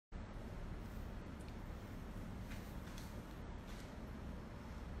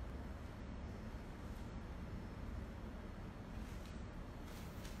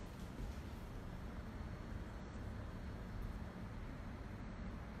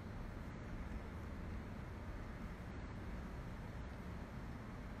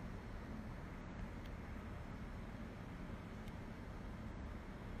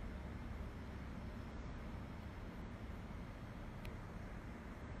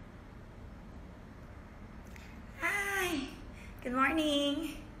Good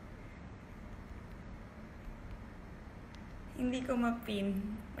morning! Hindi ko mapin.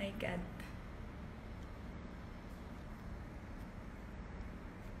 My God.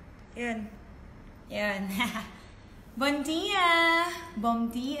 Yun. Yun. Bon dia! Bom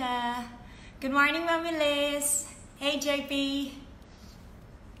dia! Good morning, Mami Liz! Hey, JP!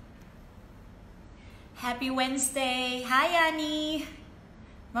 Happy Wednesday! Hi, Annie!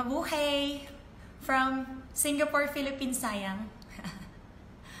 Mabuhay! From Singapore, Philippines, sayang.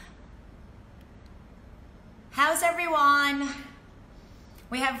 How's everyone?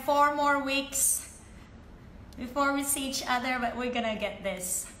 We have 4 more weeks before we see each other, but we're gonna get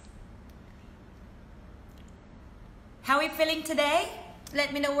this. How are we feeling today?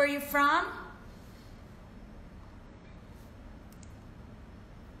 Let me know where you're from.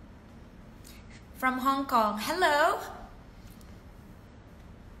 From Hong Kong. Hello.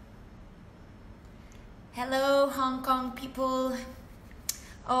 Hello, Hong Kong people.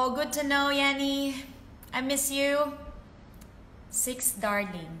 Oh, good to know, Yanni. I miss you. 6,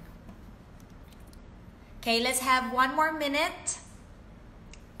 darling. Okay, let's have 1 more minute.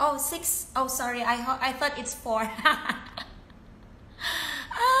 Oh, 6. Oh, sorry. I thought it's 4.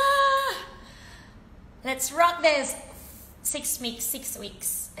 Let's rock this. 6 weeks. 6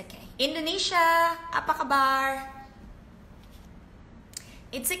 weeks. Okay. Indonesia, apa kabar?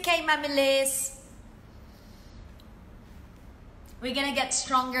 It's okay, Mami Liz. We're gonna get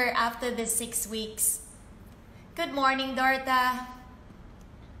stronger after the 6 weeks. Good morning, Dorta.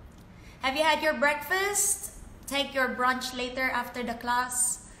 Have you had your breakfast? Take your brunch later after the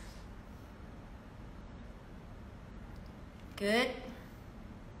class. Good.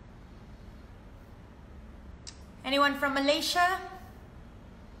 Anyone from Malaysia?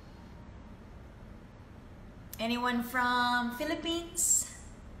 Anyone from Philippines?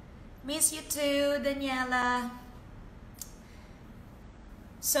 Miss you too, Daniela.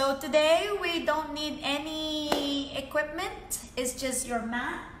 So today we don't need any equipment. It's just your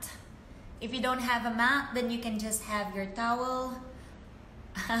mat. If you don't have a mat, then you can just have your towel.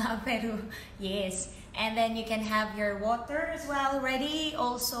 Peru, yes. And then you can have your water as well ready.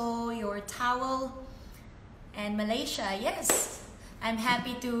 Also your towel. And Malaysia, yes. I'm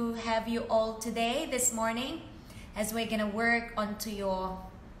happy to have you all today, this morning, as we're gonna work onto your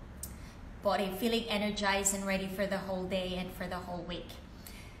body, feeling energized and ready for the whole day and for the whole week.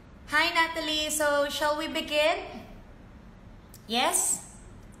 Hi, Natalie. So, shall we begin? Yes?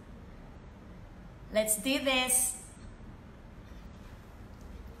 Let's do this.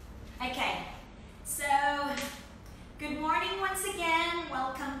 Okay. So, good morning once again.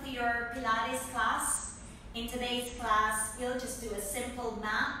 Welcome to your Pilates class. In today's class, we'll just do a simple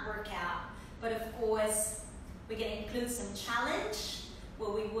mat workout. But of course, we're going to include some challenge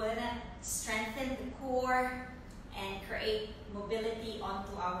where we would strengthen the core and create mobility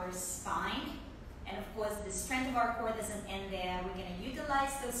onto our spine. And of course, the strength of our core doesn't end there. We're going to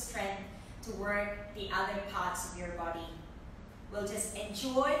utilize those strength to work the other parts of your body. We'll just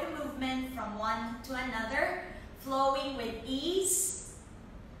enjoy the movement from one to another, flowing with ease,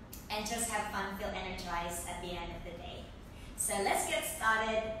 and just have fun, feel energized at the end of the day. So let's get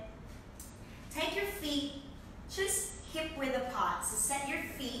started. Take your feet just hip width apart. So set your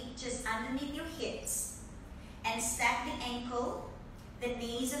feet just underneath your hips. And stack the ankle, the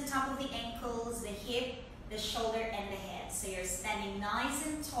knees on top of the ankles, the hip, the shoulder, and the head. So you're standing nice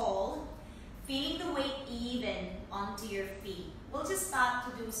and tall, feeling the weight even onto your feet. We'll just start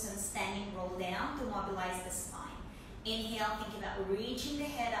to do some standing roll down to mobilize the spine. Inhale, think about reaching the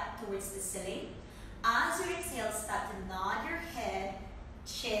head up towards the ceiling. As you exhale, start to nod your head,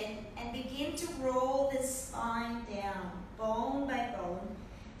 chin, and begin to roll the spine down, bone by bone.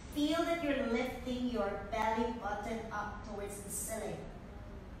 Feel that you're lifting your belly button up towards the ceiling.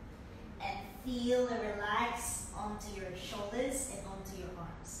 And feel the relax onto your shoulders and onto your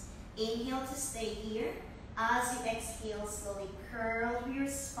arms. Inhale to stay here. As you exhale, slowly curl through your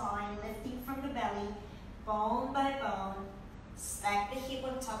spine, lifting from the belly, bone by bone. Stack the hip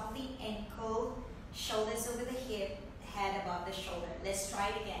on top of the ankle, shoulders over the hip, head above the shoulder. Let's try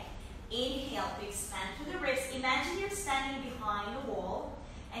it again. Inhale to expand through the ribs. Imagine you're standing behind the wall.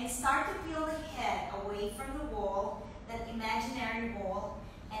 And start to feel the head away from the wall, that imaginary wall,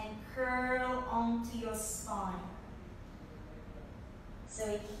 and curl onto your spine.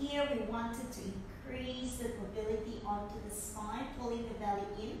 So here we wanted to increase the mobility onto the spine, pulling the belly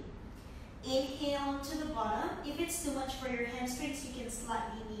in. Inhale to the bottom. If it's too much for your hamstrings, you can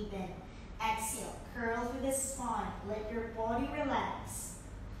slightly knee bend. Exhale, curl through the spine. Let your body relax.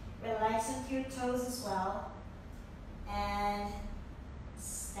 Relax onto your toes as well. And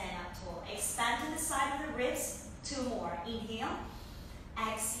stand up tall. Expand to the side of the ribs 2 more. Inhale.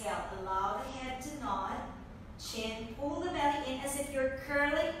 Exhale. Allow the head to nod. Chin. Pull the belly in as if you're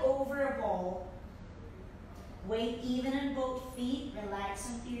curling over a ball. Weight even on both feet. Relax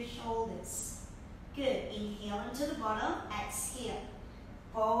into your shoulders. Good. Inhale into the bottom. Exhale.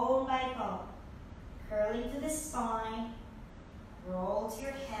 Bone by bone. Curling to the spine. Roll to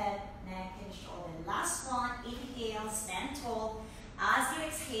your head, neck, and shoulder. Last one. Inhale. Stand tall. As you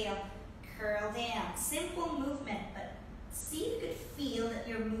exhale, curl down. Simple movement, but see if you could feel that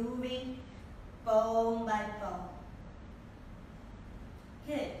you're moving bone by bone.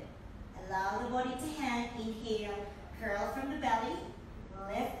 Good. Allow the body to hang. Inhale. Curl from the belly.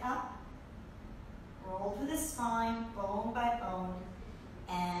 Lift up. Roll to the spine, bone by bone.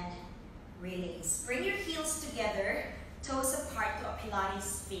 And release. Bring your heels together, toes apart to a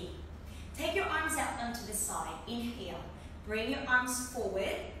Pilates V. Take your arms out onto the side. Inhale. Bring your arms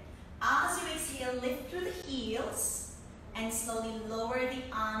forward. As you exhale, lift through the heels and slowly lower the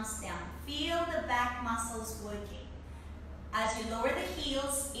arms down. Feel the back muscles working. As you lower the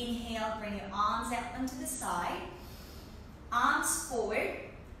heels, inhale, bring your arms out onto the side. Arms forward.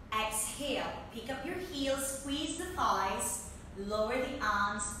 Exhale. Pick up your heels, squeeze the thighs. Lower the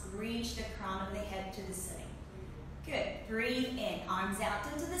arms, reach the crown of the head to the ceiling. Good. Breathe in. Arms out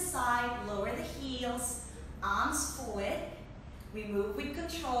into the side. Lower the heels. Arms forward. We move with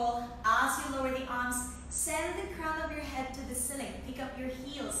control. As you lower the arms, send the crown of your head to the ceiling. Pick up your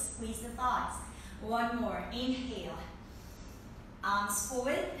heels. Squeeze the thighs. One more. Inhale. Arms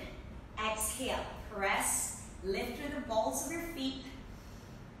forward. Exhale. Press. Lift through the balls of your feet.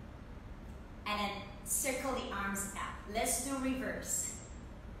 And then circle the arms out. Let's do reverse.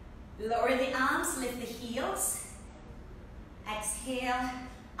 Lower the arms, lift the heels. Exhale,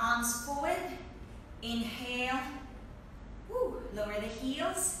 arms forward. Inhale. Woo. Lower the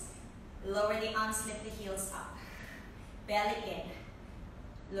heels. Lower the arms, lift the heels up. Belly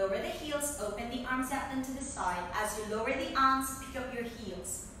in. Lower the heels, open the arms out into the side. As you lower the arms, pick up your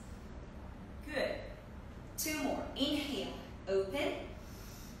heels. Good. 2 more. Inhale, open.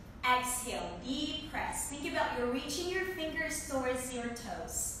 Exhale, deep press. Think about you're reaching your fingers towards your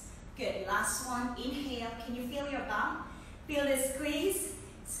toes. Good. Last one. Inhale. Can you feel your bum? Feel the squeeze.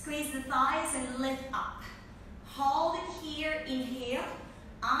 Squeeze the thighs and lift up. Hold it here. Inhale.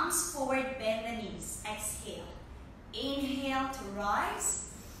 Arms forward. Bend the knees. Exhale. Inhale to rise.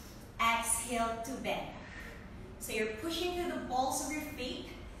 Exhale to bend. So you're pushing through the balls of your feet,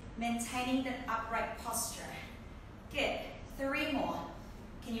 maintaining that upright posture. Good. 3 more.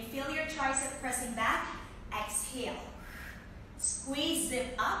 Can you feel your tricep pressing back? Exhale. Squeeze,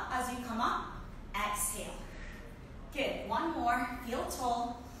 zip up as you come up. Exhale. Good. 1 more. Feel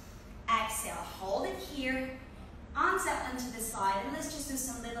tall. Exhale. Hold it here. Arms out onto the side. And let's just do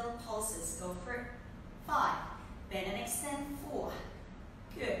some little pulses. Go for 5. Bend and extend. 4.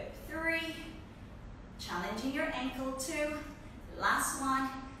 Good. 3. Challenging your ankle. 2. Last one.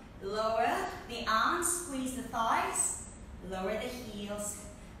 Lower the arms. Squeeze the thighs. Lower the heels.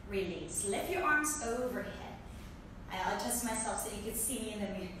 Release. Lift your arms overhead. I'll adjust myself so you can see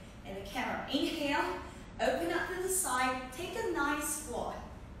me in the camera. Inhale. Open up to the side. Take a nice squat.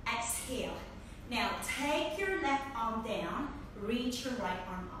 Exhale. Now take your left arm down. Reach your right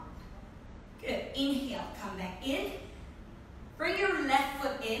arm up. Good. Inhale. Come back in. Bring your left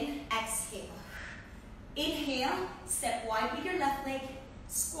foot in. Exhale. Inhale. Step wide with your left leg.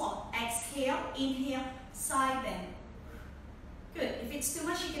 Squat. Exhale. Inhale. Side bend. Good. If it's too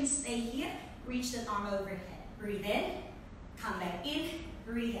much, you can stay here. Reach the arm overhead. Breathe in. Come back in.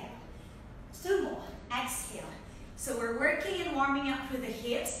 Breathe out. 2 more. Exhale. So we're working and warming up through the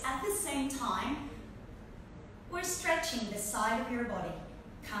hips. At the same time, we're stretching the side of your body.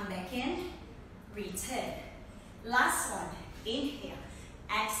 Come back in. Return. Last one. Inhale.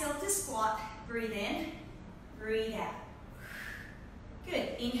 Exhale to squat. Breathe in. Breathe out.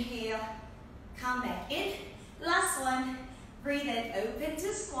 Good. Inhale. Come back in. Last one. Breathe in, open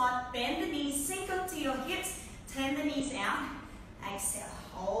to squat, bend the knees, sink onto your hips, turn the knees out. Exhale,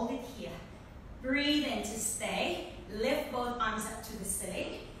 hold it here. Breathe in to stay. Lift both arms up to the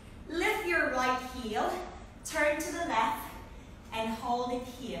ceiling. Lift your right heel, turn to the left, and hold it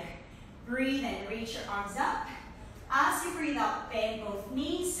here. Breathe in, reach your arms up. As you breathe out, bend both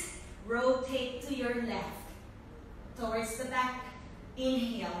knees, rotate to your left, towards the back.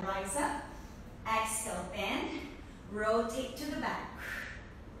 Inhale, rise up. Exhale, bend. Rotate to the back.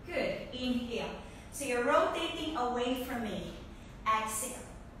 Good. Inhale. So you're rotating away from me. Exhale.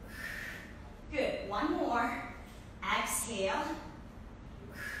 Good. 1 more. Exhale.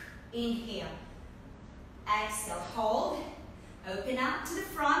 Inhale. Exhale. Hold. Open up to the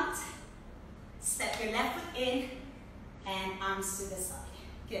front. Step your left foot in and arms to the side.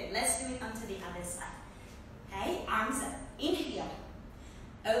 Good, let's do it onto the other side. Okay, arms up, inhale.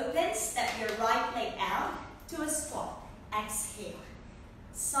 Open, step your right leg out to a squat. Exhale,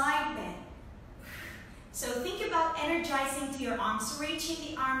 side bend. So think about energizing to your arms, reaching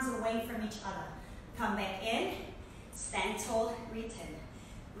the arms away from each other. Come back in, stand tall, return.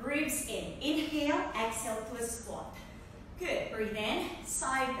 Ribs in, inhale, exhale to a squat. Good, breathe in,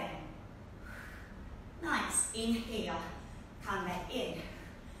 side bend. Nice, inhale, come back in,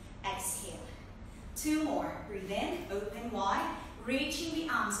 exhale. 2 more, breathe in, open wide, reaching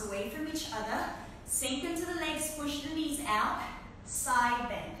the arms away from each other. Sink into the legs, push the knees out, side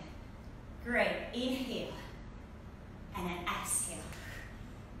bend. Great, inhale, and then exhale.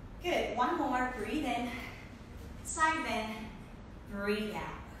 Good, 1 more, breathe in, side bend, breathe out.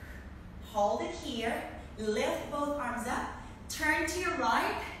 Hold it here, lift both arms up, turn to your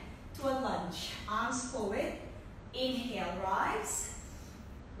right to a lunge. Arms forward, inhale, rise,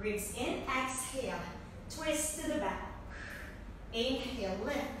 ribs in, exhale, twist to the back. Inhale,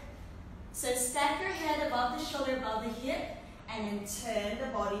 lift. So step your head above the shoulder, above the hip, and then turn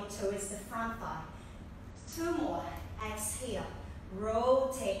the body towards the front thigh. 2 more, exhale,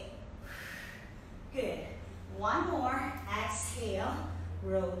 rotate. Good, 1 more, exhale,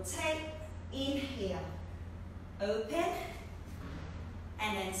 rotate, inhale, open,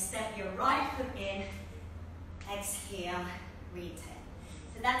 and then step your right foot in, exhale, return.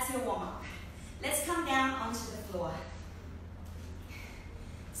 So that's your warm-up. Let's come down onto the floor.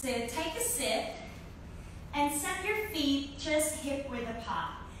 So take a sit and set your feet just hip width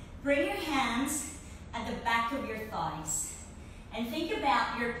apart. Bring your hands at the back of your thighs. And think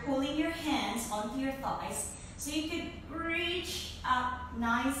about you're pulling your hands onto your thighs so you could reach up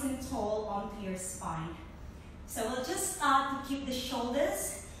nice and tall onto your spine. So we'll just start to keep the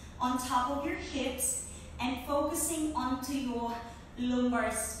shoulders on top of your hips and focusing onto your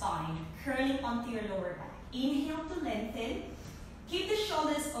lumbar spine, curling onto your lower back. Inhale to lengthen. Keep the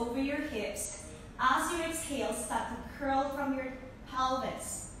shoulders over your hips. As you exhale, start to curl from your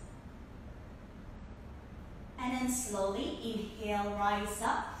pelvis. And then slowly inhale, rise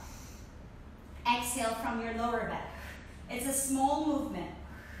up. Exhale from your lower back. It's a small movement.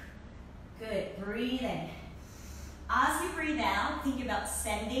 Good, breathe in. As you breathe out, think about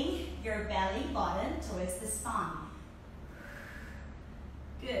sending your belly button towards the spine.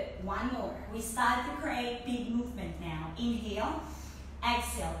 Good, 1 more. We start to create big movement now. Inhale,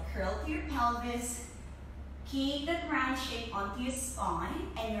 exhale, curl to your pelvis. Keep the round shape onto your spine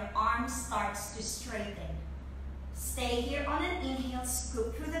and your arm starts to straighten. Stay here on an inhale,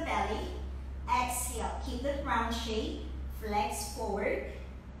 scoop through the belly. Exhale, keep the round shape, flex forward.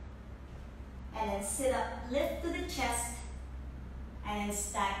 And then sit up, lift to the chest, and then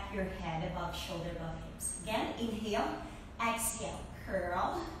stack your head above shoulder, above hips. Again, inhale, exhale,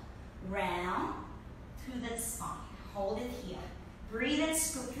 curl, round, to the spine. Hold it here. Breathe and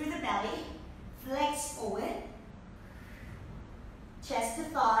scoop through the belly, flex forward, chest to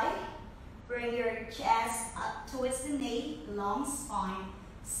thigh, bring your chest up towards the knee, long spine,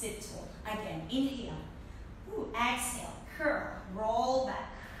 sit tall. Again, inhale, exhale, curl, roll back.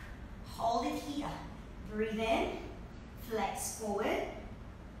 Hold it here. Breathe in, flex forward,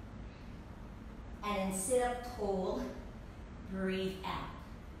 and then sit up tall, breathe out.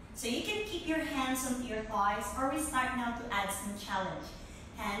 So you can keep your hands on your thighs, or we start now to add some challenge.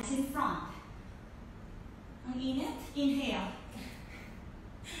 Hands in front. In it, inhale.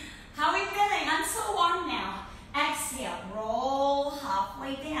 How are we feeling? I'm so warm now. Exhale, roll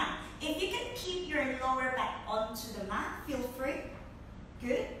halfway down. If you can keep your lower back onto the mat, feel free.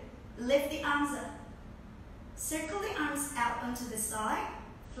 Good. Lift the arms up. Circle the arms out onto the side.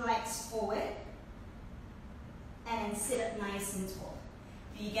 Flex forward. And then sit up nice and tall.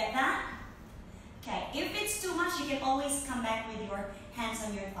 Do you get that? Okay, if it's too much, you can always come back with your hands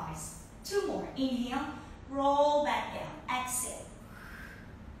on your thighs. 2 more. Inhale. Roll back down. Exhale.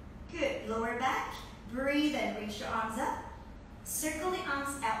 Good. Lower back. Breathe and reach your arms up. Circle the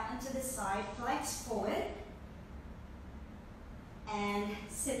arms out onto the side. Flex forward. And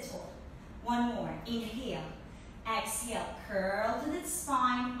sit tall. 1 more. Inhale. Exhale. Curl to the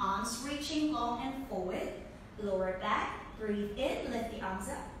spine. Arms reaching long and forward. Lower back. Breathe in. Lift the arms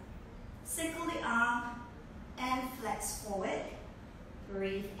up. Circle the arm. And flex forward.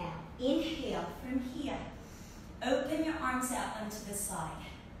 Breathe out. Inhale from here. Open your arms out onto the side.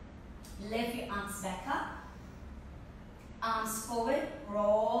 Lift your arms back up. Arms forward.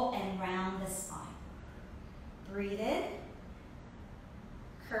 Roll and round the spine. Breathe in.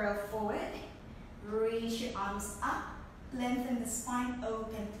 Curl forward, reach your arms up, lengthen the spine,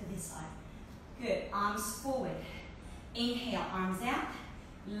 open to the side. Good, arms forward. Inhale, arms out.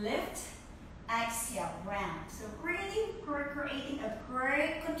 Lift. Exhale, round. So really creating a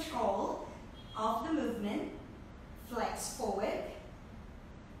great control of the movement. Flex forward.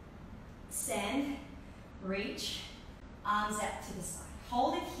 Send. Reach. Arms out to the side.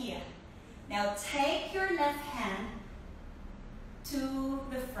 Hold it here. Now take your left hand to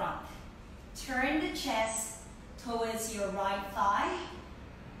the front. Turn the chest towards your right thigh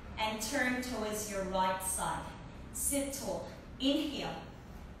and turn towards your right side. Sit tall. Inhale.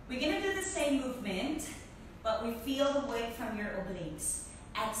 We're going to do the same movement, but we feel the weight from your obliques.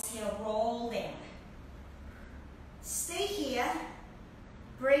 Exhale, roll down. Stay here.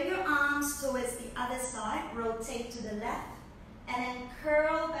 Bring your arms towards the other side. Rotate to the left. And then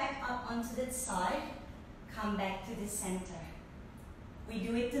curl back up onto the side. Come back to the center. We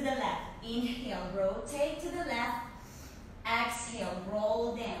do it to the left. Inhale, rotate to the left. Exhale,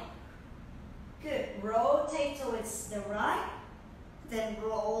 roll down. Good. Rotate towards the right. Then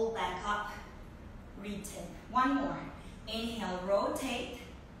roll back up. Return. One more. Inhale, rotate.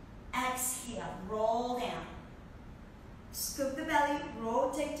 Exhale, roll down. Scoop the belly,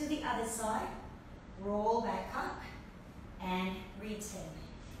 rotate to the other side. Roll back up and return.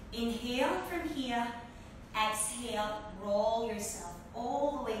 Inhale from here. Exhale, roll yourself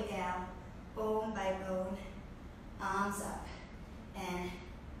all the way down, bone by bone. Arms up and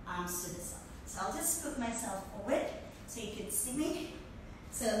arms to the side. So I'll just scoop myself forward so you can see me.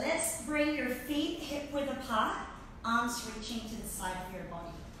 So let's bring your feet hip width apart, arms reaching to the side of your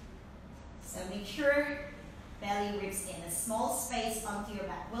body. So make sure belly ribs in, a small space onto your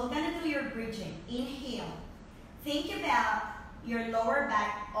back. We're going to do your bridging. Inhale. Think about your lower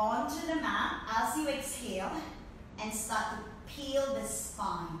back onto the mat as you exhale and start to peel the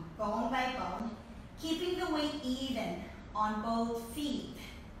spine, bone by bone, keeping the weight even on both feet.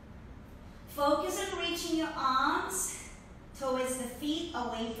 Focus on reaching your arms towards the feet,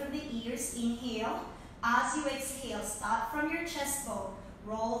 away from the ears. Inhale. As you exhale, start from your chest bone.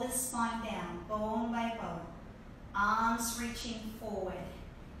 Roll the spine down, bone by bone. Arms reaching forward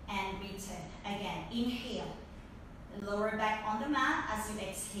and return. Again, inhale. Lower back on the mat as you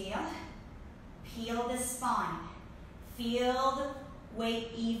exhale. Peel the spine. Feel the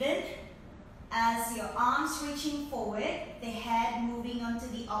weight even. As your arms reaching forward, the head moving onto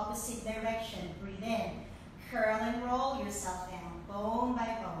the opposite direction. Breathe in. Curl and roll yourself down, bone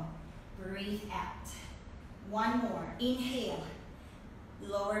by bone. Breathe out. One more. Inhale.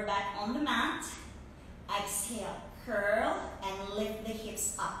 Lower back on the mat. Exhale. Curl and lift the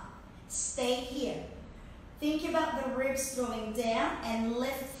hips up. Stay here. Think about the ribs going down and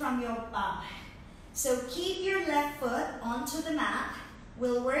lift from your bum. So keep your left foot onto the mat.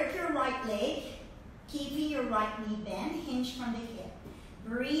 We'll work your right leg, keeping your right knee bent, hinge from the hip.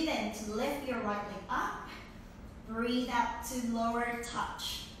 Breathe in to lift your right leg up. Breathe out to lower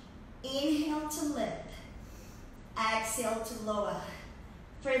touch. Inhale to lift. Exhale to lower.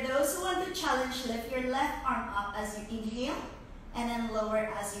 For those who want to challenge, lift your left arm up as you inhale and then lower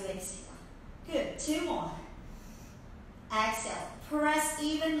as you exhale. Good. Two more. Exhale. Press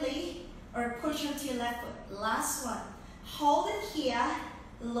evenly or push onto your left foot. Last one. Hold it here.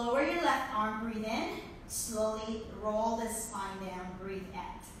 Lower your left arm. Breathe in. Slowly roll the spine down. Breathe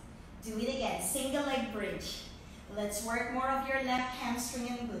out. Do it again. Single leg bridge. Let's work more of your left hamstring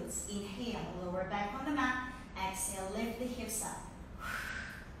and glutes. Inhale. Lower back on the mat. Exhale. Lift the hips up.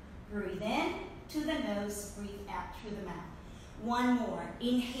 Breathe in to the nose. Breathe out through the mouth. One more.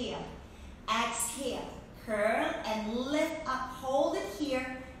 Inhale. Exhale. Curl and lift up. Hold it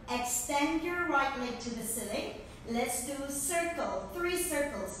here. Extend your right leg to the ceiling. Let's do circle. 3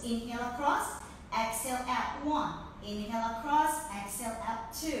 circles. Inhale across. Exhale out. 1. Inhale across. Exhale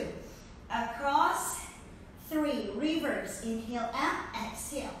out. 2. Across. 3. Reverse. Inhale out.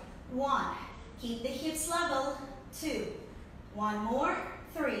 Exhale. 1. Keep the hips level. 2. 1 more.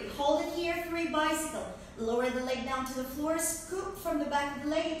 3. Hold it here. 3 bicycle. Lower the leg down to the floor. Scoop from the back of the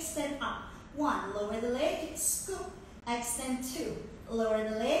leg. Extend up. 1. Lower the leg. Scoop. Extend 2. Lower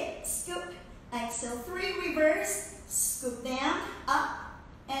the leg. Scoop. Exhale. 3. Reverse. Scoop down. Up.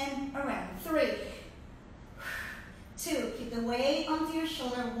 And around. 3. 2. Keep the weight onto your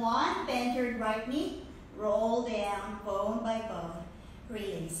shoulder. 1. Bend your right knee. Roll down. Bone by bone.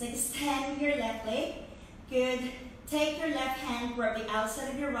 Release. Extend your left leg. Good. Take your left hand, grab the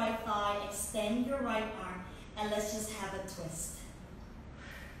outside of your right thigh, extend your right arm, and let's just have a twist.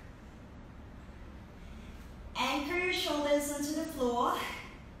 Anchor your shoulders onto the floor.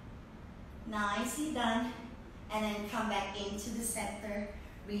 Nicely done. And then come back into the center.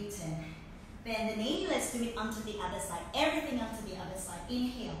 Return. Bend the knee. Let's do it onto the other side. Everything onto the other side.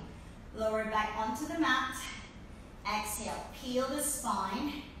 Inhale. Lower back onto the mat. Exhale, peel the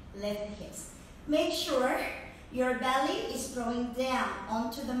spine, lift the hips. Make sure your belly is drawing down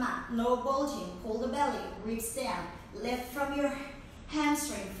onto the mat. No bulging. Pull the belly, ribs down. Lift from your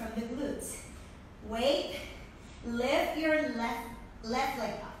hamstring, from the glutes. Wait. Lift your left leg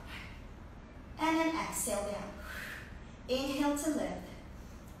up. And then exhale down. Inhale to lift.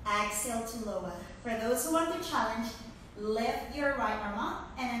 Exhale to lower. For those who want to challenge, lift your right arm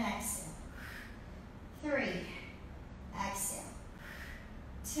up and then exhale. 3. Exhale.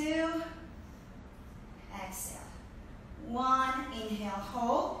 2. Exhale. 1. Inhale,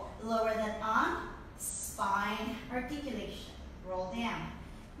 hold. Lower that arm. Spine articulation. Roll down.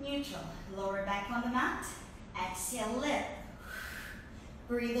 Neutral. Lower back on the mat. Exhale, lift.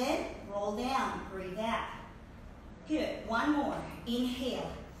 Breathe in. Roll down. Breathe out. Good. One more.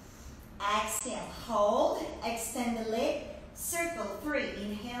 Inhale. Exhale. Hold. Extend the leg. Circle. 3.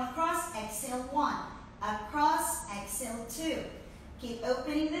 Inhale across. Exhale. 1. Across. Exhale. 2. Keep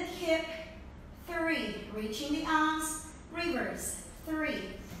opening the hip. 3. Reaching the arms. Reverse. 3.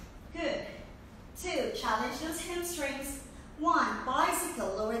 Good. 2. Challenge those hamstrings. 1.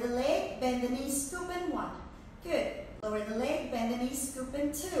 Bicycle. Lower the leg. Bend the knees. Scoop in. 1. Good. Lower the leg. Bend the knees. Scoop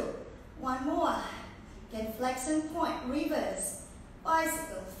in. 2. One more. Again, flex and point. Reverse.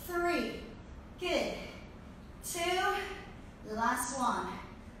 Bicycle. 3. Good. 2. Last one.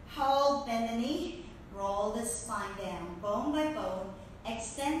 Hold. Bend the knee. Roll the spine down. Bone by bone.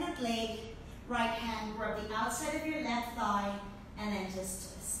 Extend that leg. Right hand, grab the outside of your left thigh, and then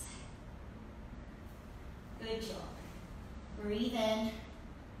just twist. Good job. Breathe in.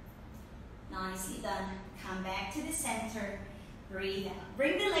 Nicely done. Come back to the center. Breathe out.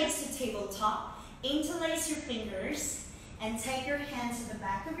 Bring the legs to tabletop. Interlace your fingers, and take your hands to the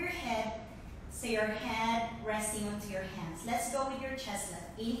back of your head, so your head resting onto your hands. Let's go with your chest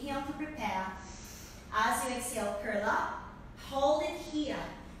lift. Inhale to prepare. As you exhale, curl up. Hold it here.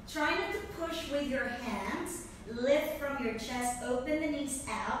 Try not to push with your hands. Lift from your chest, open the knees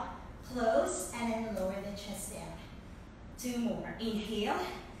out, close, and then lower the chest down. 2 more. Inhale,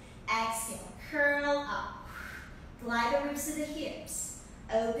 exhale, curl up. Glide the ribs to the hips.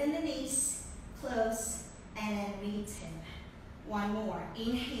 Open the knees, close, and then return. 1 more.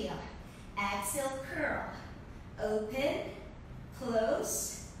 Inhale, exhale, curl. Open,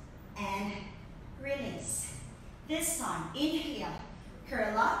 close, and release. This time, inhale.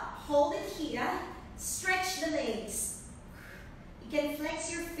 Curl up, hold it here, stretch the legs. You can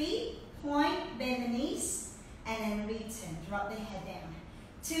flex your feet, point, bend the knees, and then return. Drop the head down.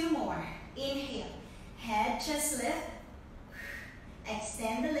 2 more. Inhale, head, chest lift.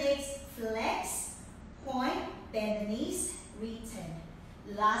 Extend the legs, flex, point, bend the knees, return.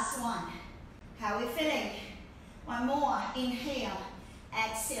 Last one. How are we feeling? 1 more. Inhale,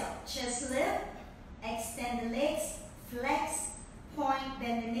 exhale, chest lift, extend the legs, flex, point,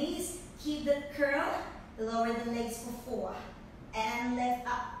 bend the knees, keep the curl, lower the legs for 4, and lift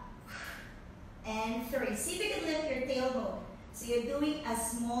up, and 3. See if you can lift your tailbone. So you're doing a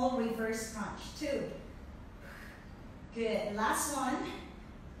small reverse crunch. 2. Good. Last one.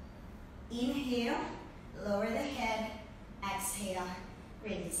 Inhale, lower the head, exhale,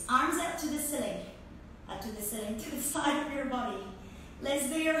 release. Arms up to the ceiling, to the side of your body. Let's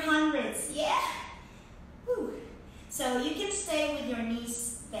do your hundreds. Yeah? Woo. So you can stay with your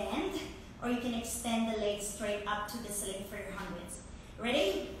knees bent, or you can extend the legs straight up to the ceiling for your hundreds.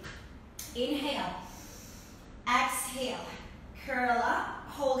 Ready? Inhale. Exhale. Curl up.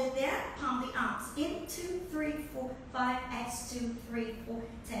 Hold it there. Palm the arms. In, 2, 3, 4, 5. X, 2, 3, 4,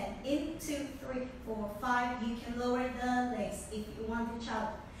 10. In, 2, 3, 4, 5. You can lower the legs if you want to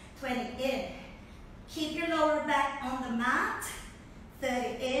challenge. 20. In. Keep your lower back on the mat.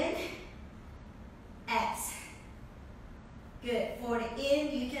 30. In. X. Good. 40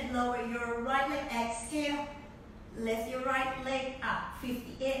 in. You can lower your right leg. Exhale. Lift your right leg up.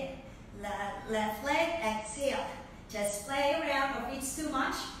 50 in. Left leg. Exhale. Just play around. Or if it's too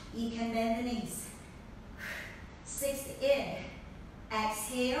much, you can bend the knees. 60 in.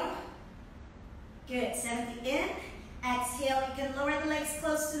 Exhale. Good. 70 in. Exhale. You can lower the legs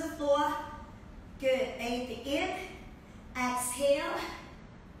close to the floor. Good. 80 in. Exhale.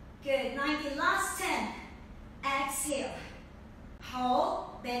 Good. 90. Last 10. Exhale.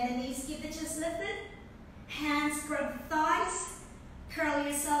 Hold. Bend the knees. Keep the chest lifted. Hands grab the thighs. Curl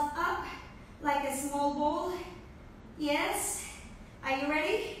yourself up like a small ball. Yes. Are you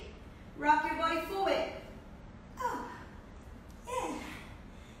ready? Rock your body forward. Oh. Yeah.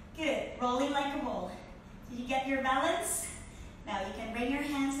 Good. Rolling like a ball. Did you get your balance? Now you can bring your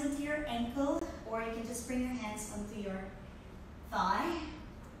hands onto your ankle, or you can just bring your hands onto your thigh.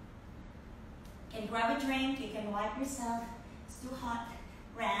 grab a drink, you can wipe yourself. It's too hot.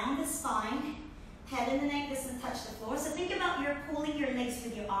 Round the spine. Head and the neck doesn't touch the floor. So think about you're pulling your legs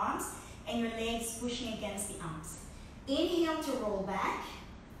with your arms and your legs pushing against the arms. Inhale to roll back.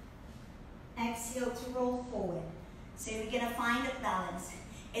 Exhale to roll forward. So you're going to find that balance.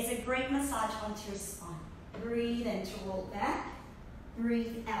 It's a great massage onto your spine. Breathe in to roll back.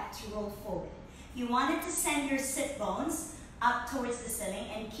 Breathe out to roll forward. You wanted to send your sit bones up towards the ceiling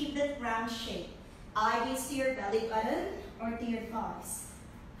and keep that round shape. Ideas to your belly button or to your thighs.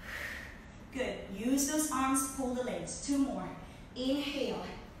 Good. Use those arms to pull the legs. 2 more. Inhale.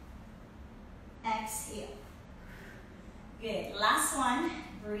 Exhale. Good. Last one.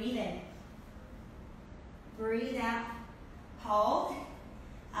 Breathe in. Breathe out. Hold.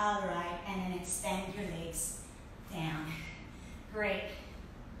 All right. And then extend your legs down. Great.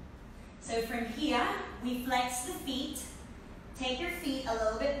 So from here, we flex the feet. Take your feet a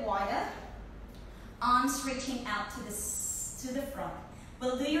little bit wider. Arms reaching out to the front.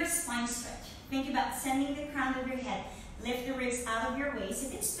 We'll do your spine stretch. Think about sending the crown of your head. Lift the ribs out of your waist.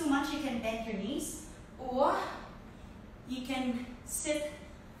 If it's too much, you can bend your knees. Or you can sit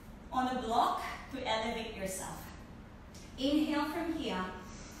on a block to elevate yourself. Inhale from here.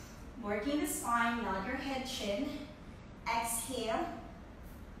 Working the spine, nod your head, chin. Exhale.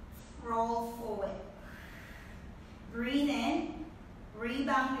 Roll forward. Breathe in.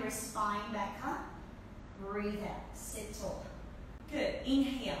 Rebound your spine back up. Breathe out. Sit tall. Good.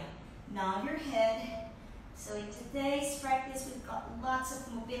 Inhale. Nod your head. So in today's practice, we've got lots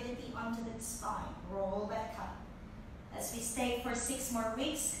of mobility onto the spine. Roll back up. As we stay for 6 more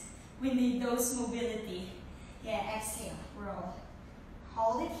weeks, we need those mobility. Yeah, exhale. Roll.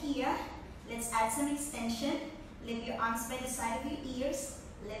 Hold it here. Let's add some extension. Lift your arms by the side of your ears.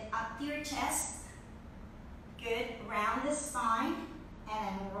 Lift up to your chest. Good. Round the spine.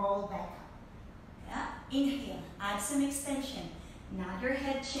 And then roll back up. Yeah. Inhale. Add some extension. Nod your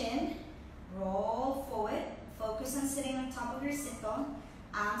head, chin. Roll forward. Focus on sitting on top of your sit bone.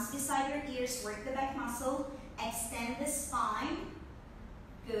 Arms beside your ears. Work the back muscle. Extend the spine.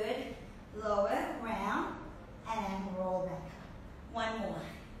 Good. Lower, round, and then roll back up. 1 more.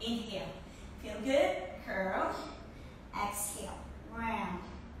 Inhale. Feel good? Curl. Exhale. Round.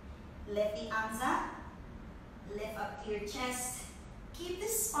 Lift the arms up. Lift up to your chest. Keep the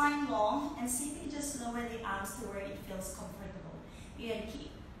spine long and see if you just lower the arms to where it feels comfortable.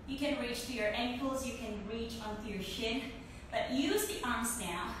 You can reach to your ankles, you can reach onto your shin, but use the arms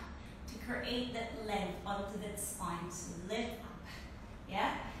now to create that length onto that spine. So lift up.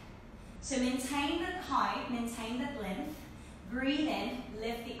 Yeah? So maintain that height, maintain that length. Breathe in,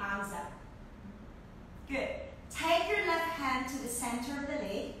 lift the arms up. Good. Take your left hand to the center of the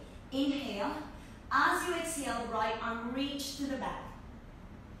leg. Inhale. As you exhale, right arm reach to the back.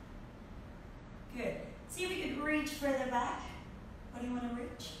 Good. See if you could reach further back. What do you want to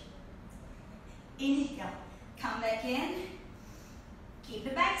reach? Inhale. Come back in. Keep the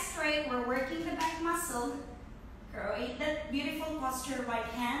back straight. We're working the back muscle. Create that beautiful posture. Right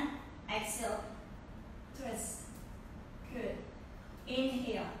hand. Exhale. Twist. Good.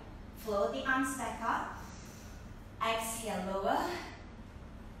 Inhale. Float the arms back up. Exhale. Lower.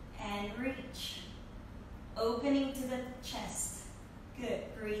 And reach. Opening to the chest. Good.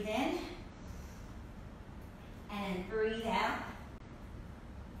 Breathe in. And breathe out.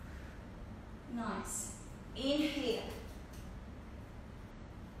 Nice. Inhale.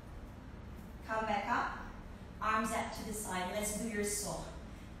 Come back up. Arms out to the side. Let's do your saw.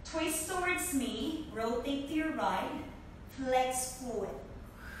 Twist towards me. Rotate to your right. Flex forward.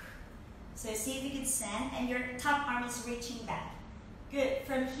 So see if you can stand and your top arm is reaching back. Good.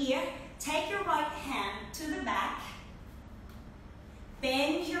 From here, take your right hand to the back.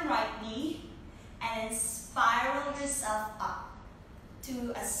 Bend your right knee and then spiral yourself up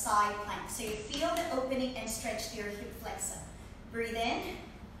to a side plank. So you feel the opening and stretch to your hip flexor. Breathe in,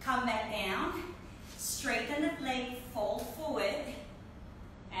 come back down, straighten the leg, fold forward,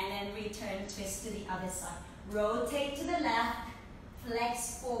 and then return, twist to the other side. Rotate to the left,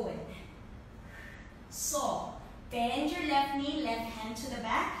 flex forward. So, bend your left knee, left hand to the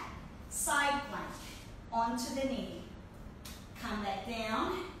back, side plank, onto the knee. Come back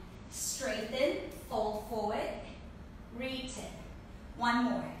down, straighten, fold forward, return. 1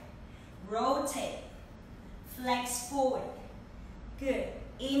 more. Rotate, flex forward. Good.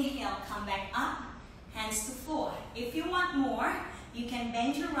 Inhale, come back up, hands to floor. If you want more, you can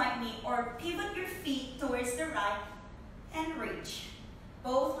bend your right knee or pivot your feet towards the right and reach.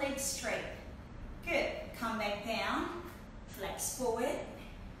 Both legs straight. Good. Come back down, flex forward,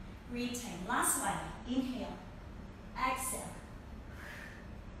 retain. Last one. Inhale, exhale.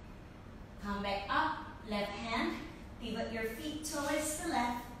 Come back up.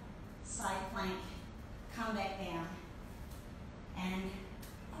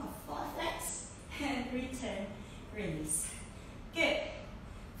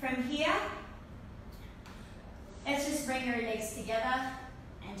 From here, let's just bring your legs together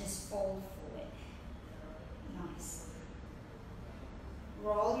and just fold forward. Nice.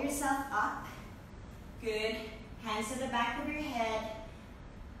 Roll yourself up. Good. Hands at the back of your head.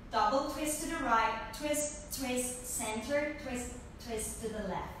 Double twist to the right. Twist, twist, center, twist, twist to the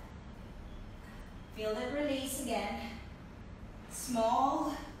left. Feel it release again.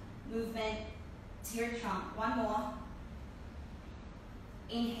 Small movement to your trunk. One more.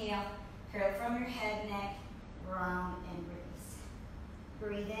 Inhale. Curl from your head, neck, round and release.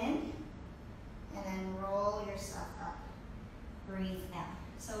 Breathe in and then roll yourself up. Breathe out.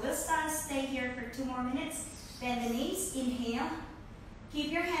 So we'll stay here for 2 more minutes. Bend the knees. Inhale.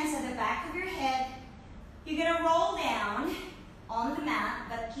 Keep your hands at the back of your head. You're going to roll down on the mat,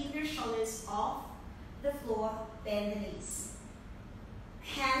 but keep your shoulders off the floor. Bend the knees.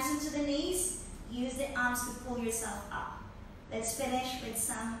 Hands into the knees. Use the arms to pull yourself up. Let's finish with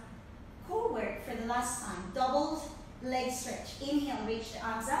some core work for the last time. Doubled leg stretch. Inhale, reach the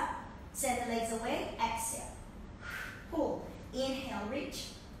arms up. Send the legs away. Exhale. Pull. Inhale,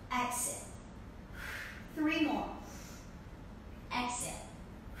 reach. Exhale. 3 more. Exhale.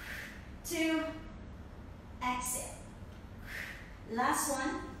 2. Exhale. Last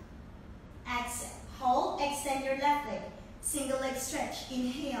one. Exhale. Hold. Extend your left leg. Single leg stretch.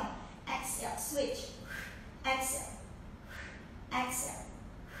 Inhale. Exhale. Switch. Exhale. Exhale.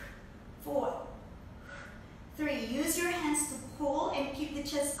 4. 3. Use your hands to pull and keep the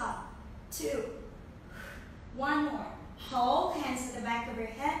chest up. 2. 1 more. Hold. Hands at the back of your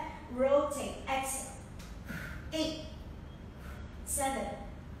head. Rotate. Exhale. 8. 7.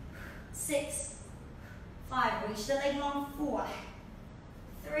 6. 5. Reach the leg long. 4.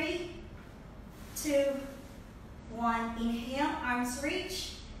 3. 2. 1. Inhale. Arms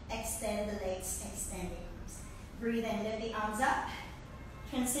reach. Extend the legs. Extend the arms. Breathe in. Lift the arms up.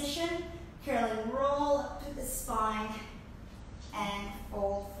 Transition. Curl and roll up to the spine. And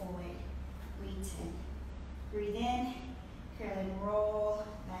fold forward. Return. Breathe in. Curl and roll.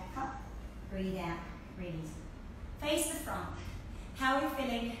 Back up. Breathe out. Release. Face the front. How are you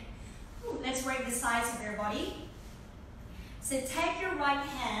feeling? Ooh, let's work the sides of your body. So take your right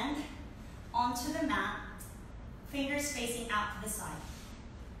hand onto the mat. Fingers facing out to the side.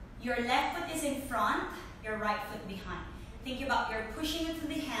 Your left foot is in front, your right foot behind. Think about you're pushing into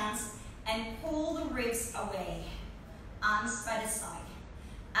the hands and pull the ribs away. Arms by the side.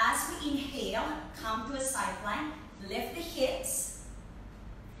 As we inhale, come to a side plank. Lift the hips.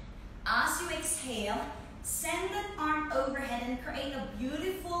 As you exhale, send the arm overhead and create a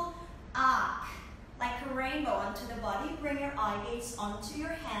beautiful arc, like a rainbow onto the body. Bring your eye gaze onto your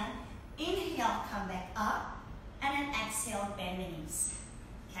hand. Inhale, come back up. And then exhale, bend the knees.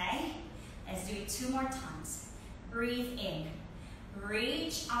 Okay? Let's do it 2 more times. Breathe in.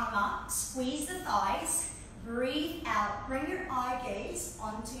 Reach arm up. Squeeze the thighs. Breathe out. Bring your eye gaze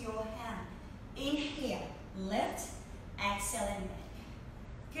onto your hand. Inhale. Lift. Exhale and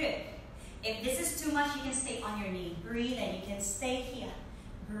bend. Good. If this is too much, you can stay on your knee. Breathe in. You can stay here.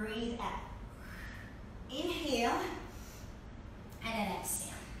 Breathe out. Inhale. And then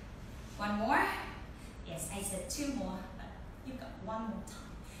exhale. 1 more. Yes, I said 2 more, but you've got 1 more time.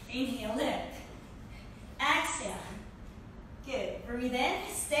 Inhale, lift. Exhale. Good. Breathe in.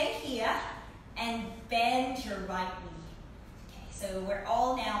 Stay here. And bend your right knee. Okay, so we're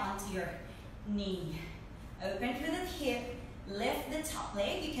all now onto your knee. Open through the hip. Lift the top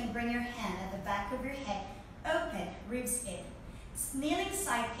leg. You can bring your hand at the back of your head. Open. Ribs in. Kneeling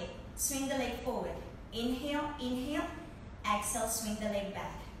side kick. Swing the leg forward. Inhale, inhale. Exhale, swing the leg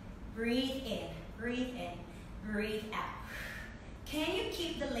back. Breathe in. Breathe in, breathe out. Can you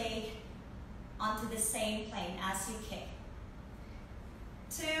keep the leg onto the same plane as you kick?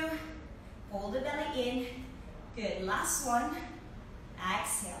 2, hold the belly in. Good, last one.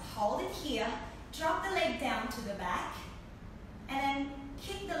 Exhale, hold it here. Drop the leg down to the back. And then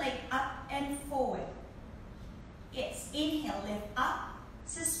kick the leg up and forward. Yes, inhale, lift up.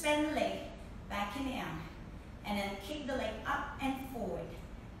 Suspend the leg, back and down. And then kick the leg up and forward.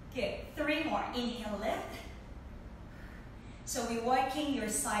 Good. 3 more. Inhale, lift. So we're working your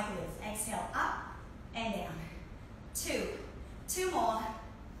side lift. Exhale, up and down. 2. 2 more.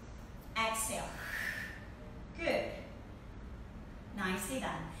 Exhale. Good. Nicely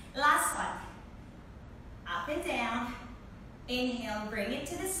done. Last one. Up and down. Inhale, bring it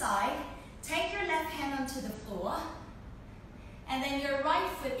to the side. Take your left hand onto the floor. And then your right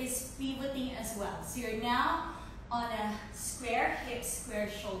foot is pivoting as well. So you're now on a square hips, square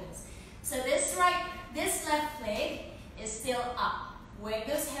shoulders. So this left leg is still up. Work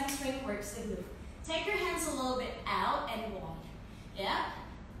those hamstring, works the glute. Take your hands a little bit out and wide. Yeah?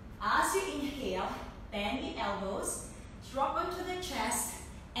 Bend the elbows, drop onto the chest,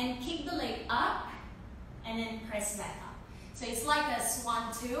 and kick the leg up, and then press back up. So it's like a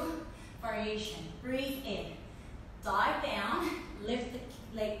swan-2 variation. Breathe in, dive down, lift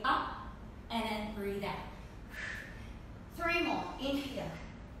the leg up, and then breathe out. 3 more. Inhale.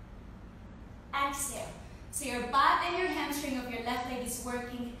 Exhale. So your butt and your hamstring of your left leg is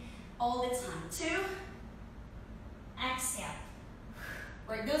working all the time. 2. Exhale.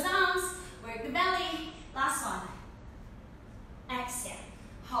 Work those arms. Work the belly. Last one. Exhale.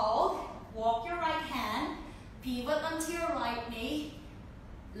 Hold. Walk your right hand. Pivot onto your right knee.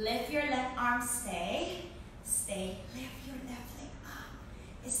 Lift your left arm. Stay. Stay. Lift your left leg up.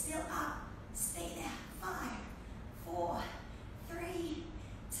 It's still up. Stay there. 5, 4, 3,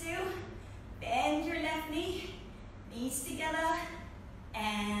 2. Bend your left knee. Knees together.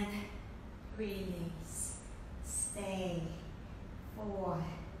 And release. Stay. 4,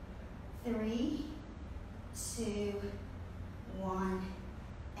 3, 2, 1.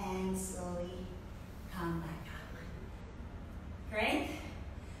 And slowly come back up. Great.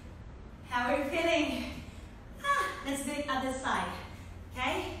 How are you feeling? Let's do it other side.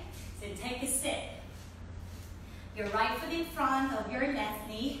 Okay? So take a sit. Your right foot in front of your left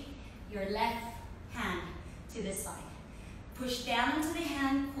knee, your left hand to the side. Push down into the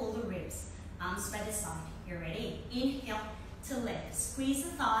hand, pull the ribs. Arms by the side. You're ready. Inhale to lift. Squeeze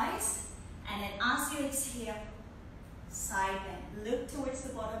the thighs, and then as you exhale, side bend. Look towards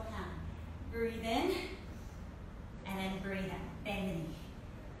the bottom hand. Breathe in, and then breathe out. Bend the knee.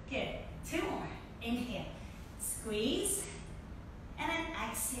 Good. 2 more. Inhale. Squeeze, and then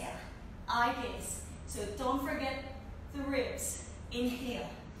exhale. Eye gaze. So don't forget the ribs. Inhale,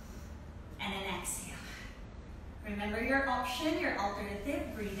 and then exhale. Remember your option, your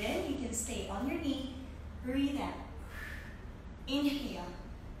alternative. Breathe in. You can stay on your knee. Breathe out. Inhale,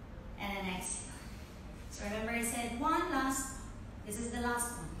 and then exhale. So remember I said 1 last. This is the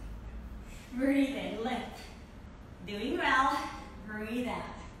last one. Breathe in, lift. Doing well. Breathe out.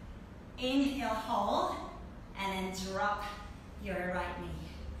 Inhale, hold, and then drop your right knee.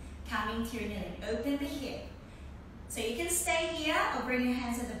 Coming to your kneeling. Open the hip. So you can stay here or bring your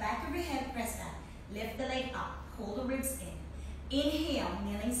hands at the back of your head. Press that. Lift the leg up. Pull the ribs in. Inhale,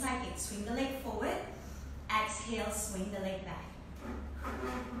 kneeling side kick. Swing the leg forward. Exhale, swing the leg back.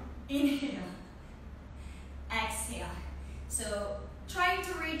 Inhale. Exhale. So try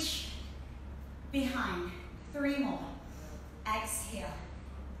to reach behind. 3 more. Exhale.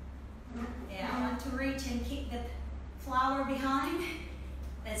 Yeah, I want to reach and kick the flower behind.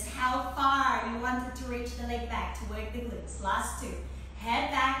 That's how far you wanted to reach the leg back to work the glutes. Last 2.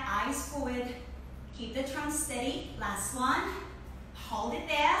 Head back, eyes forward. Keep the trunk steady. Last one. Hold it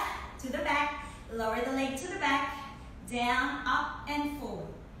there to the back. Lower the leg to the back. Down, up, and forward.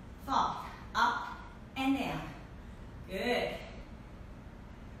 5. Up and down. Good.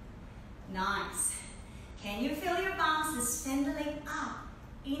 Nice. Can you feel your bounce? Just send the leg up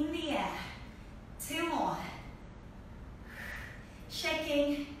in the air. 2 more.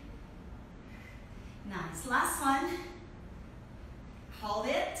 Shaking. Nice. Last one. Hold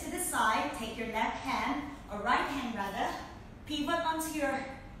it to the side. Take your left hand, or right hand rather. Pivot onto your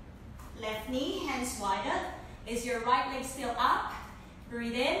left knee, hands wider. Is your right leg still up?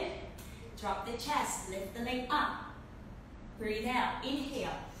 Breathe in. Drop the chest. Lift the leg up. Breathe out. Inhale.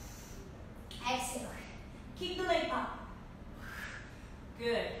 Exhale. Keep the leg up.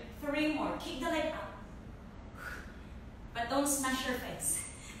 Good. 3 more. Keep the leg up. But don't smash your face.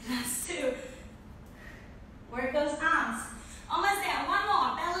 Last 2. Work those arms. Almost there. 1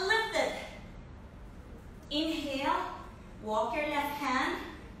 more. Belly lifted. Inhale. Walk your left hand.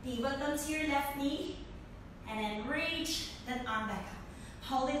 Pivot onto your left knee. And then reach that arm back up.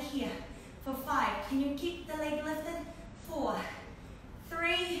 Hold it here for 5. Can you keep the leg lifted? 4,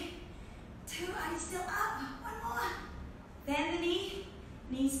 3, 2. Are you still up? 1 more. Bend the knee.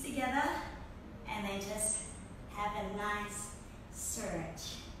 Knees together. And then just have a nice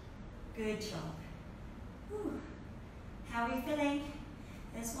stretch. Good job. Whew. How are you feeling?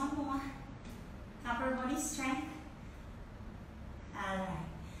 There's 1 more. Upper body strength. Alright.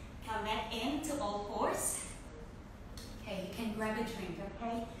 Come back into all fours. Okay, you can grab a drink,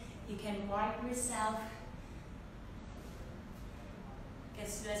 okay? You can wipe yourself.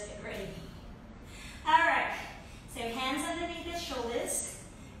 Let's get ready. Alright. So hands underneath the shoulders.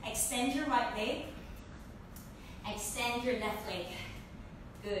 Extend your right leg. Extend your left leg.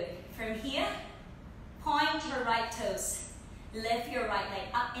 Good. From here, point your right toes. Lift your right leg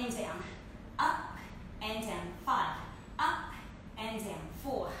up and down. Up and down. 5. Up and down.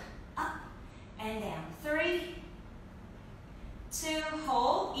 4. Up and down. 3, 2.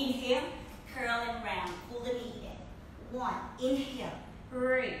 Hold. Inhale. curl and round. Pull the knee in. 1, inhale,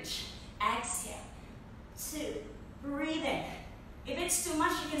 reach. Exhale. 2, breathe in. If it's too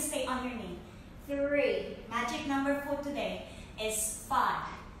much, you can stay on your knee. 3, magic number for today is 5,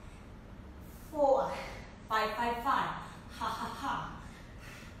 4, 5, 5, 5. Ha ha ha.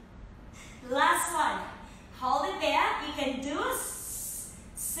 Last one. Hold it there. You can do a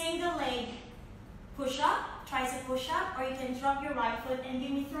single leg push-up, tricep push-up, or you can drop your right foot and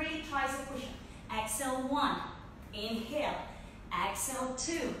give me 3 tricep push-up. Exhale 1, inhale. Exhale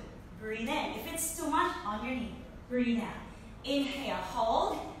 2, breathe in. If it's too much, on your knee, breathe out. Inhale,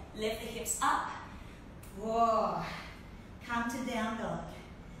 hold, lift the hips up. Whoa. Come to down dog.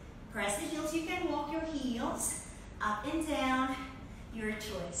 Press the heels. You can walk your heels up and down, your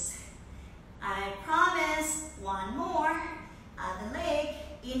choice. I promise, one more. Other leg,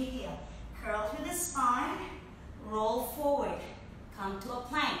 inhale. Curl through the spine, roll forward. Come to a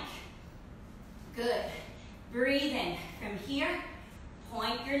plank. Good. Breathe in. From here,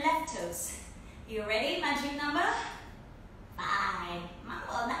 point your left toes. You ready? Magic number 5.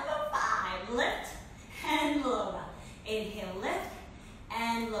 Number 5. Lift and lower. Inhale, lift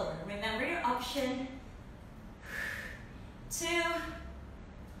and lower. Remember your option. 2.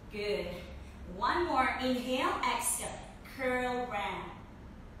 Good. One more. Inhale, exhale. Curl round.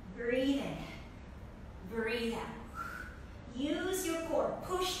 Breathe in. Breathe out. Use your core.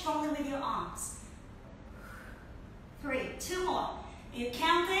 Push strongly with your arms. 3. 2 more. You're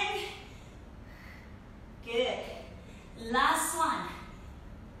counting. Good. Last one.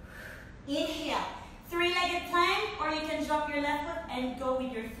 Inhale. 3-legged plank, or you can drop your left foot and go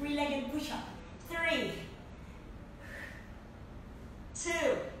with your 3-legged push-up. 3, 2.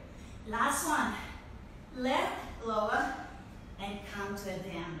 Last one. Lift, lower, and come to a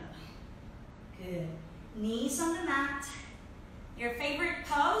down dog. Good. Knees on the mat. Your favorite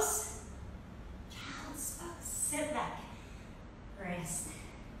pose? Child's pose. Sit back. Rest.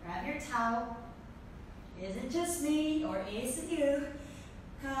 Grab your towel. Is it just me, or is it you?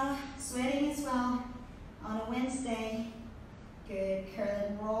 Sweating as well on a Wednesday. Good. Curl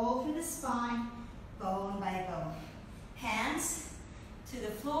and roll through the spine, bone by bone. Hands to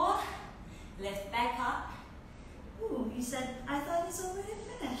the floor. Lift back up. Ooh, you said, I thought it's already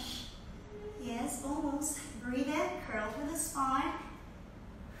finished. Yes, almost. Breathe in, curl through the spine.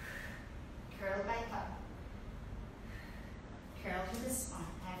 Curl back up. Curl through the spine.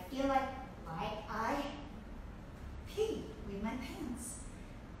 I feel like I pee with my pants.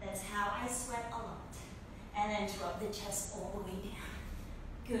 That's how I sweat a lot. And then drop the chest all the way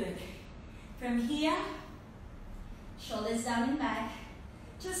down. Good. From here, shoulders down and back.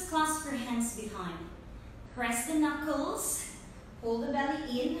 Just clasp your hands behind. Press the knuckles. Pull the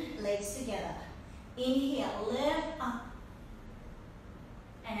belly in, legs together. Inhale, lift up.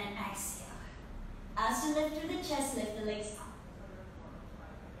 And then exhale. As you lift through the chest, lift the legs up.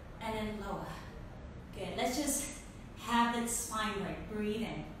 And then lower. Good. Let's just have that spine work. Breathe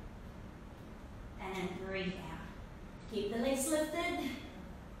in. And then breathe out. Keep the legs lifted.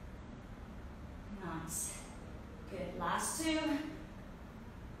 Nice. Good. Last 2.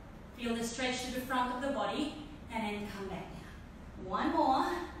 Feel the stretch to the front of the body. And then come back down. One more.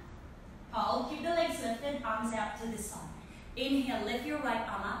 Hold. Keep the legs lifted. Arms out to the side. Inhale. Lift your right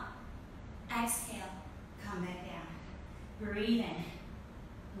arm up. Exhale. Come back down. Breathe in.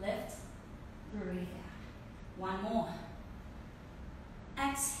 Lift. Breathe out. One more.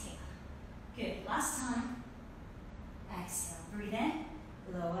 Exhale. Good. Last time. Exhale. Breathe in.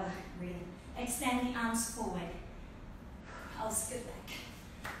 Lower. Breathe in. Extend the arms forward. I'll scoot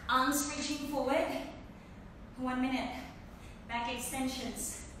back. Arms reaching forward. 1 minute. Back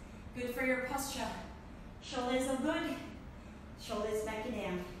extensions. Good for your posture. Shoulders are good. Shoulders back and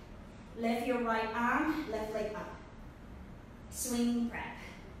down. Lift your right arm. Left leg up. Swing grab.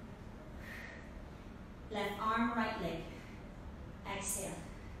 Left arm, right leg. Exhale.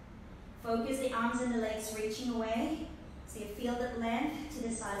 Focus the arms and the legs reaching away. So you feel that length to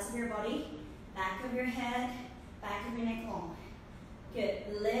the sides of your body. Back of your head, back of your neck long. Good.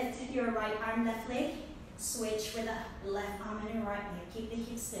 Lift your right arm, left leg. Switch with the left arm and your right leg. Keep the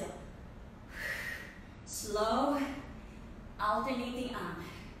hips still. Slow, alternating arm.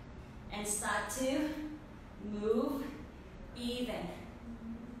 And start to move even.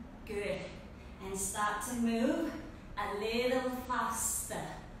 Good. And start to move a little faster.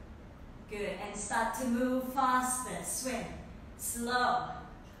 Good. And start to move faster. Swim. Slow.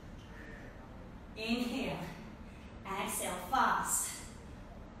 Inhale. Exhale. Fast.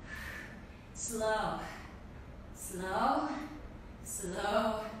 Slow. Slow.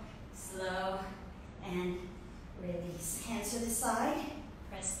 Slow. Slow. And release. Hands to the side.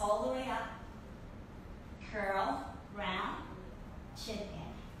 Press all the way up.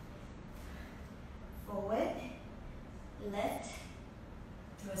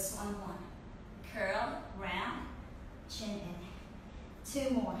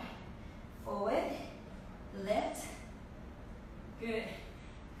 Forward, lift, good,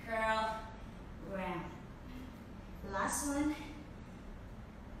 curl, round. Last one,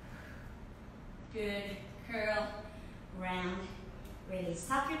 good, curl, round, release.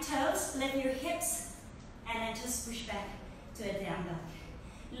 Tap your toes, lift your hips, and then just push back to a down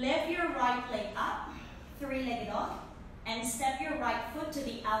dog. Lift your right leg up, three-legged dog, and step your right foot to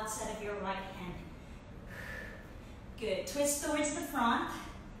the outside of your right hand. Good, twist towards the front.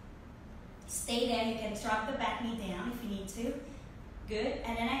 Stay there, you can drop the back knee down if you need to. Good,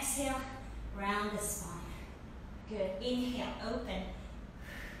 and then exhale, round the spine. Good, inhale, open.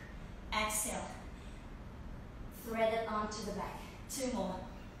 Exhale, thread it onto the back. Two more.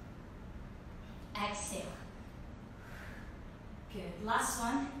 Exhale. Good, last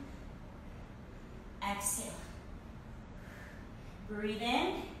one. Exhale. Breathe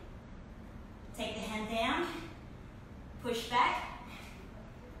in. Take the hand down. Push back.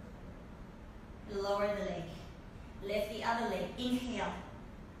 Lower the leg. Lift the other leg. Inhale.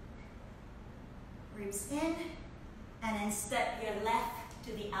 Ribs in. And then step your left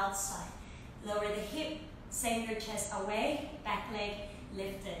to the outside. Lower the hip. Send your chest away. Back leg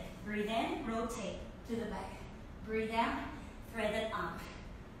lifted. Breathe in. Rotate to the back. Breathe out. Thread it up.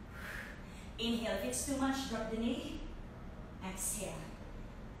 Inhale. If it's too much, drop the knee. Exhale.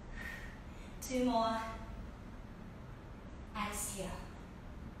 Two more. Exhale.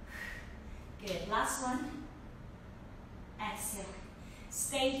 Good. Last one. Exhale.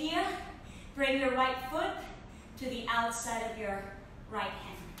 Stay here. Bring your right foot to the outside of your right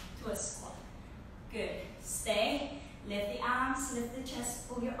hand to a squat. Good. Stay. Lift the arms, lift the chest,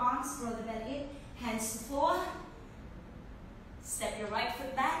 pull your arms, roll the belly in, hands to the floor. Step your right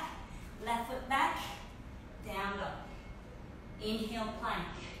foot back, left foot back, down dog. Inhale, plank.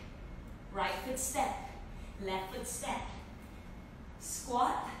 Right foot step, left foot step.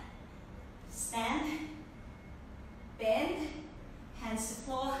 Squat, stand, bend, hands to the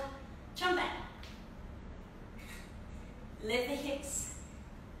floor, jump back. Lift the hips.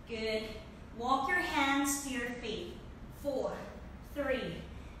 Good. Walk your hands to your feet. 4, 3,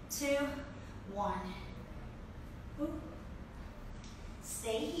 2, 1.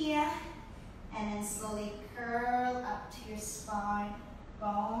 Stay here and then slowly curl up to your spine.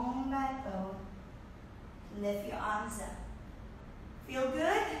 Bone by bone. Lift your arms up. Feel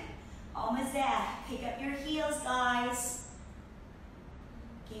good? Almost there. Pick up your heels, guys.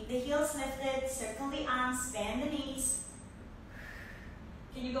 Keep the heels lifted. Circle the arms. Bend the knees.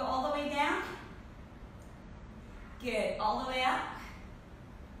 Can you go all the way down? Good. All the way up.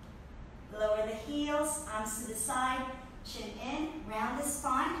 Lower the heels, arms to the side, chin in, round the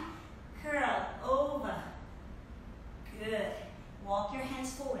spine, curl over. Good. Walk your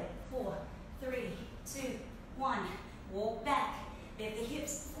hands forward. 4, 3, 2, 1. Walk back. Lift the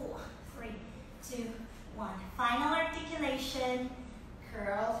hips. 4, 3, 2, 1. Final articulation.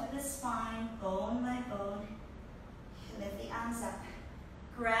 Curl through the spine, bone by bone. Lift the arms up.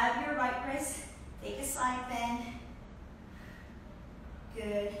 Grab your right wrist. Take a side bend.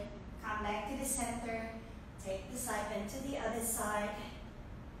 Good. Come back to the center. Take the side bend to the other side.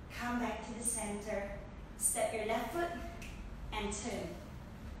 Come back to the center. Step your left foot and turn.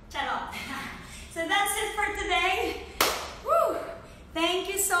 Charot. So that's it for today. Woo!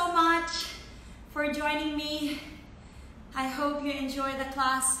 Thank you so much for joining me. I hope you enjoy the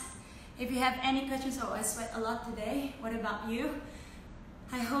class. If you have any questions, oh, I sweat a lot today. What about you?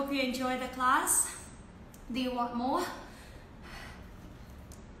 I hope you enjoy the class. Do you want more?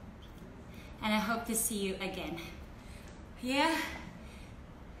 And I hope to see you again. Yeah?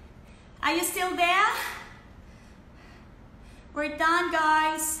 Are you still there? We're done,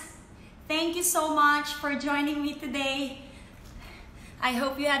 guys. Thank you so much for joining me today. I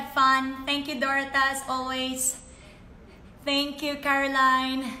hope you had fun. Thank you, Dorota, as always. Thank you,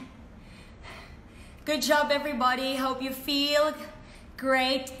 Caroline. Good job, everybody. Hope you feel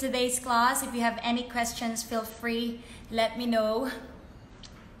great today's class. If you have any questions, feel free, let me know.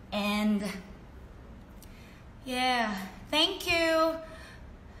 And yeah, thank you.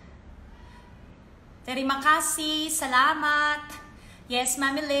 Terima kasih, salamat. Yes,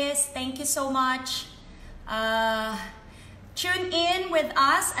 Mami Liz, thank you so much. Tune in with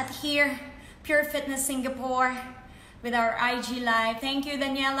us at here, Pure Fitness Singapore, with our IG Live. Thank you,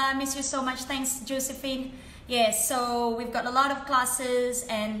 Daniela. Miss you so much. Thanks, Josephine. Yes, so we've got a lot of classes,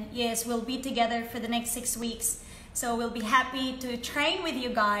 and yes, we'll be together for the next 6 weeks. So we'll be happy to train with you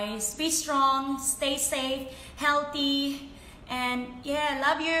guys. Be strong, stay safe, healthy, and yeah,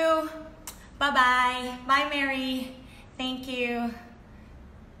 love you. Bye-bye. Bye, Mary. Thank you.